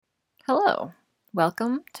Hello,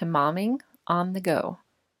 welcome to Momming on the Go.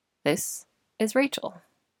 This is Rachel.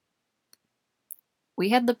 We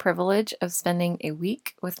had the privilege of spending a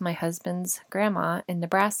week with my husband's grandma in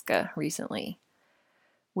Nebraska recently.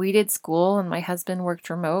 We did school and my husband worked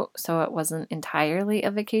remote, so it wasn't entirely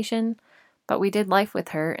a vacation, but we did life with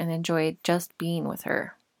her and enjoyed just being with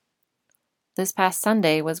her. This past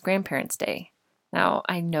Sunday was Grandparents' Day. Now,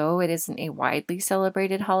 I know it isn't a widely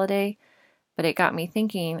celebrated holiday, but it got me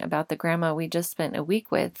thinking about the grandma we just spent a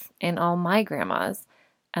week with and all my grandmas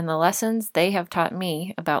and the lessons they have taught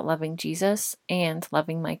me about loving Jesus and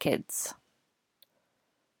loving my kids.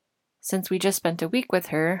 Since we just spent a week with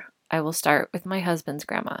her, I will start with my husband's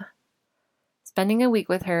grandma. Spending a week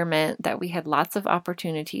with her meant that we had lots of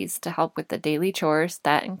opportunities to help with the daily chores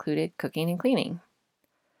that included cooking and cleaning.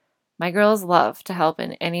 My girls love to help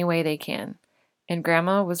in any way they can, and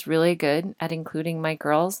Grandma was really good at including my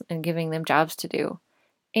girls and giving them jobs to do.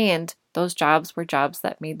 And those jobs were jobs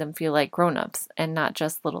that made them feel like grown-ups and not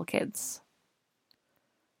just little kids.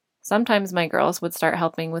 Sometimes my girls would start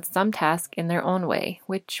helping with some task in their own way,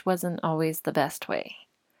 which wasn't always the best way.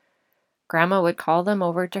 Grandma would call them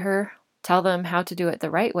over to her, tell them how to do it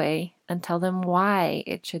the right way, and tell them why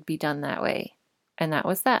it should be done that way. And that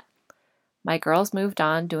was that. My girls moved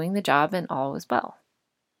on doing the job and all was well.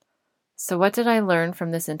 So what did I learn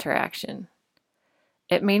from this interaction?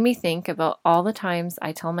 It made me think about all the times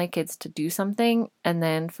I tell my kids to do something and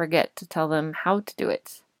then forget to tell them how to do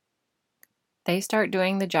it. They start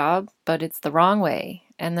doing the job, but it's the wrong way,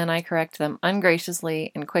 and then I correct them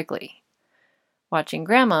ungraciously and quickly. Watching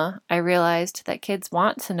Grandma, I realized that kids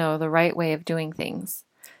want to know the right way of doing things.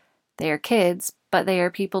 They are kids, but they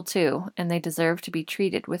are people too, and they deserve to be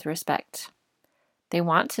treated with respect. They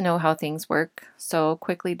want to know how things work, so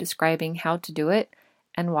quickly describing how to do it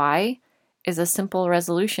and why is a simple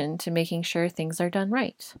resolution to making sure things are done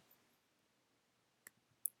right.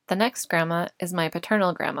 The next grandma is my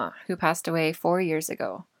paternal grandma, who passed away 4 years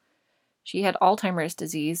ago. She had Alzheimer's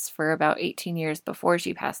disease for about 18 years before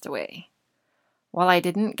she passed away. While I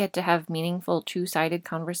didn't get to have meaningful two-sided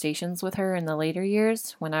conversations with her in the later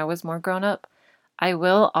years, when I was more grown up, I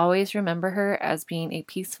will always remember her as being a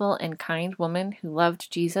peaceful and kind woman who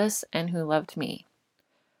loved Jesus and who loved me.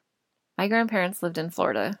 My grandparents lived in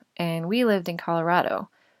Florida, and we lived in Colorado,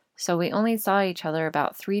 so we only saw each other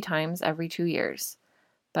about 3 times every 2 years.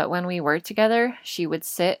 But when we were together, she would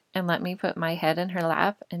sit and let me put my head in her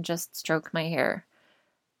lap and just stroke my hair.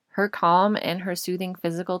 Her calm and her soothing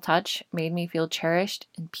physical touch made me feel cherished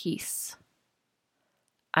and peace.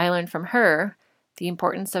 I learned from her the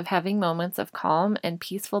importance of having moments of calm and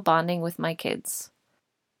peaceful bonding with my kids.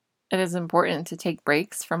 It is important to take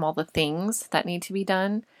breaks from all the things that need to be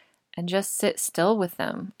done and just sit still with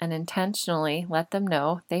them and intentionally let them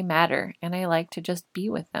know they matter and I like to just be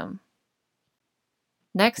with them.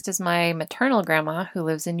 Next is my maternal grandma who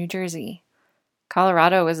lives in New Jersey.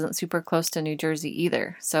 Colorado isn't super close to New Jersey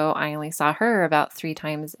either, so I only saw her about 3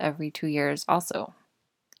 times every 2 years also.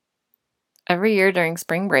 Every year during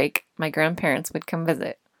spring break, my grandparents would come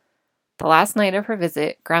visit. The last night of her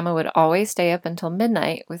visit, Grandma would always stay up until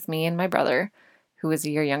midnight with me and my brother, who was a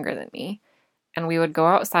year younger than me, and we would go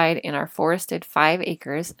outside in our forested 5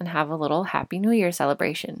 acres and have a little Happy New Year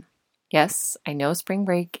celebration. Yes, I know spring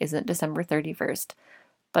break isn't December 31st,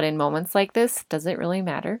 but in moments like this, does it really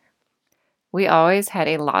matter? We always had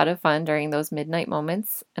a lot of fun during those midnight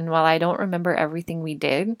moments, and while I don't remember everything we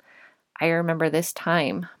did, I remember this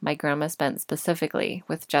time my grandma spent specifically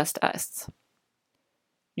with just us.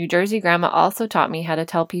 New Jersey grandma also taught me how to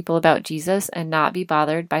tell people about Jesus and not be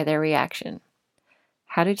bothered by their reaction.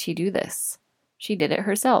 How did she do this? She did it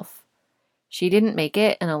herself. She didn't make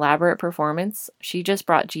it an elaborate performance. She just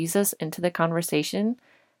brought Jesus into the conversation,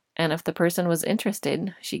 and if the person was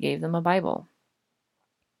interested, she gave them a Bible.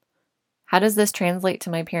 How does this translate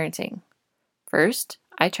to my parenting? First,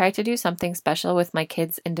 I try to do something special with my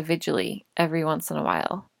kids individually every once in a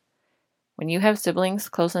while. When you have siblings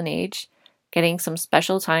close in age, getting some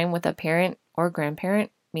special time with a parent or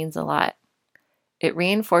grandparent means a lot. It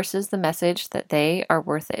reinforces the message that they are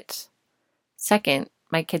worth it. Second,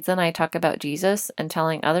 my kids and I talk about Jesus and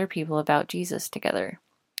telling other people about Jesus together.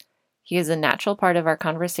 He is a natural part of our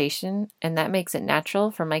conversation, and that makes it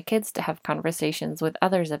natural for my kids to have conversations with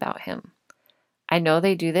others about him. I know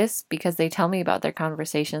they do this because they tell me about their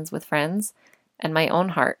conversations with friends, and my own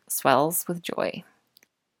heart swells with joy.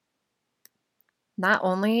 Not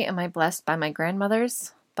only am I blessed by my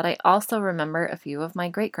grandmothers, but I also remember a few of my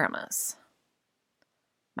great-grandmas.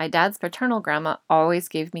 My dad's paternal grandma always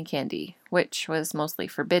gave me candy, which was mostly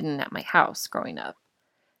forbidden at my house growing up,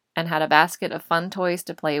 and had a basket of fun toys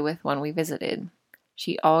to play with when we visited.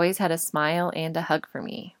 She always had a smile and a hug for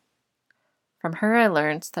me. From her, I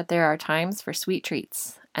learned that there are times for sweet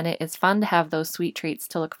treats, and it is fun to have those sweet treats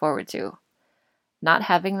to look forward to. Not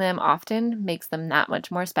having them often makes them that much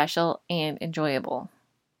more special and enjoyable.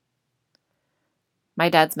 My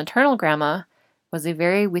dad's maternal grandma was a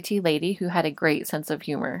very witty lady who had a great sense of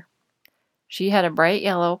humor. She had a bright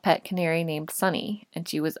yellow pet canary named Sunny, and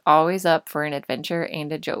she was always up for an adventure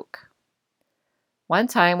and a joke. One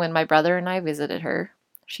time when my brother and I visited her,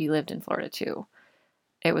 she lived in Florida too.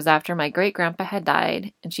 It was after my great-grandpa had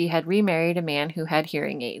died, and she had remarried a man who had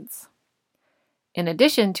hearing aids. In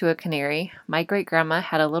addition to a canary, my great-grandma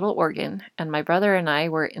had a little organ, and my brother and I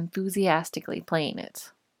were enthusiastically playing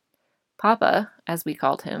it. Papa, as we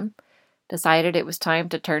called him, decided it was time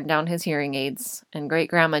to turn down his hearing aids, and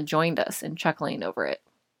great-grandma joined us in chuckling over it.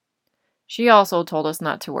 She also told us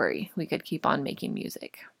not to worry, we could keep on making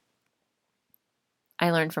music. I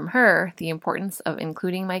learned from her the importance of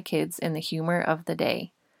including my kids in the humor of the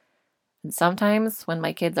day. And sometimes, when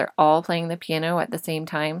my kids are all playing the piano at the same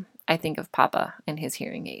time, I think of Papa and his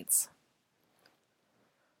hearing aids.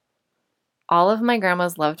 All of my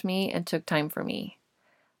grandmas loved me and took time for me.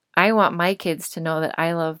 I want my kids to know that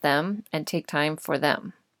I love them and take time for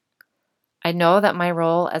them. I know that my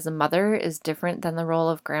role as a mother is different than the role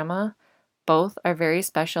of grandma. Both are very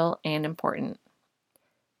special and important.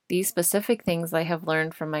 These specific things I have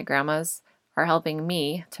learned from my grandmas are helping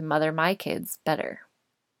me to mother my kids better.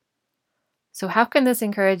 So how can this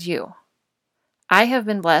encourage you? I have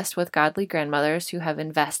been blessed with godly grandmothers who have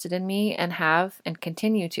invested in me and have, and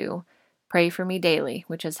continue to, pray for me daily,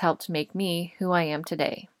 which has helped make me who I am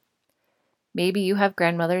today. Maybe you have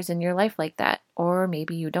grandmothers in your life like that, or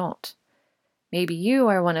maybe you don't. Maybe you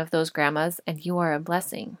are one of those grandmas and you are a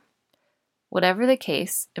blessing. Whatever the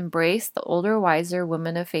case, embrace the older, wiser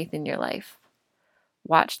women of faith in your life.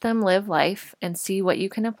 Watch them live life and see what you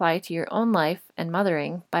can apply to your own life and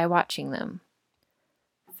mothering by watching them.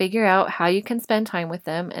 Figure out how you can spend time with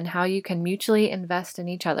them and how you can mutually invest in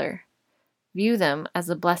each other. View them as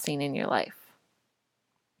a blessing in your life.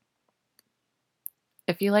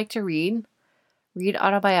 If you like to read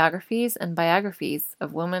autobiographies and biographies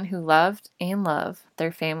of women who loved and love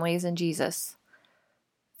their families and Jesus.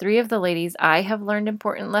 3 of the ladies I have learned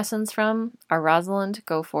important lessons from are Rosalind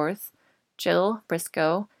Goforth, Jill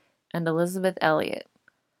Briscoe, and Elizabeth Elliot.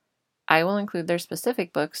 I will include their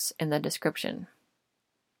specific books in the description.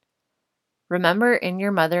 Remember in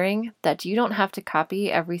your mothering that you don't have to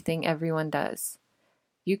copy everything everyone does.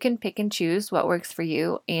 You can pick and choose what works for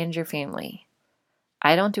you and your family.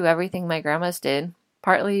 I don't do everything my grandmas did,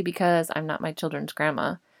 partly because I'm not my children's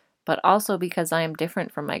grandma, but also because I am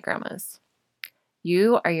different from my grandmas.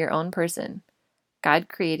 You are your own person. God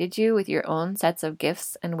created you with your own sets of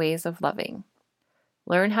gifts and ways of loving.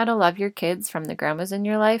 Learn how to love your kids from the grandmas in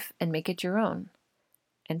your life and make it your own.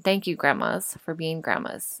 And thank you, grandmas, for being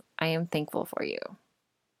grandmas. I am thankful for you.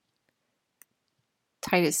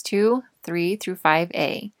 Titus 2,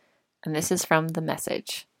 3-5a, and this is from The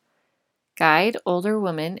Message. Guide older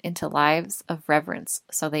women into lives of reverence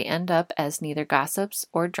so they end up as neither gossips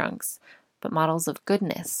or drunks, but models of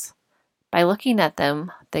goodness. By looking at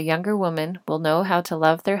them, the younger women will know how to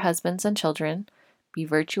love their husbands and children, be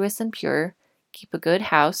virtuous and pure, keep a good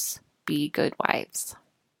house, be good wives.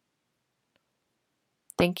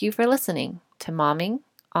 Thank you for listening to Momming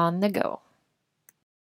on the Go.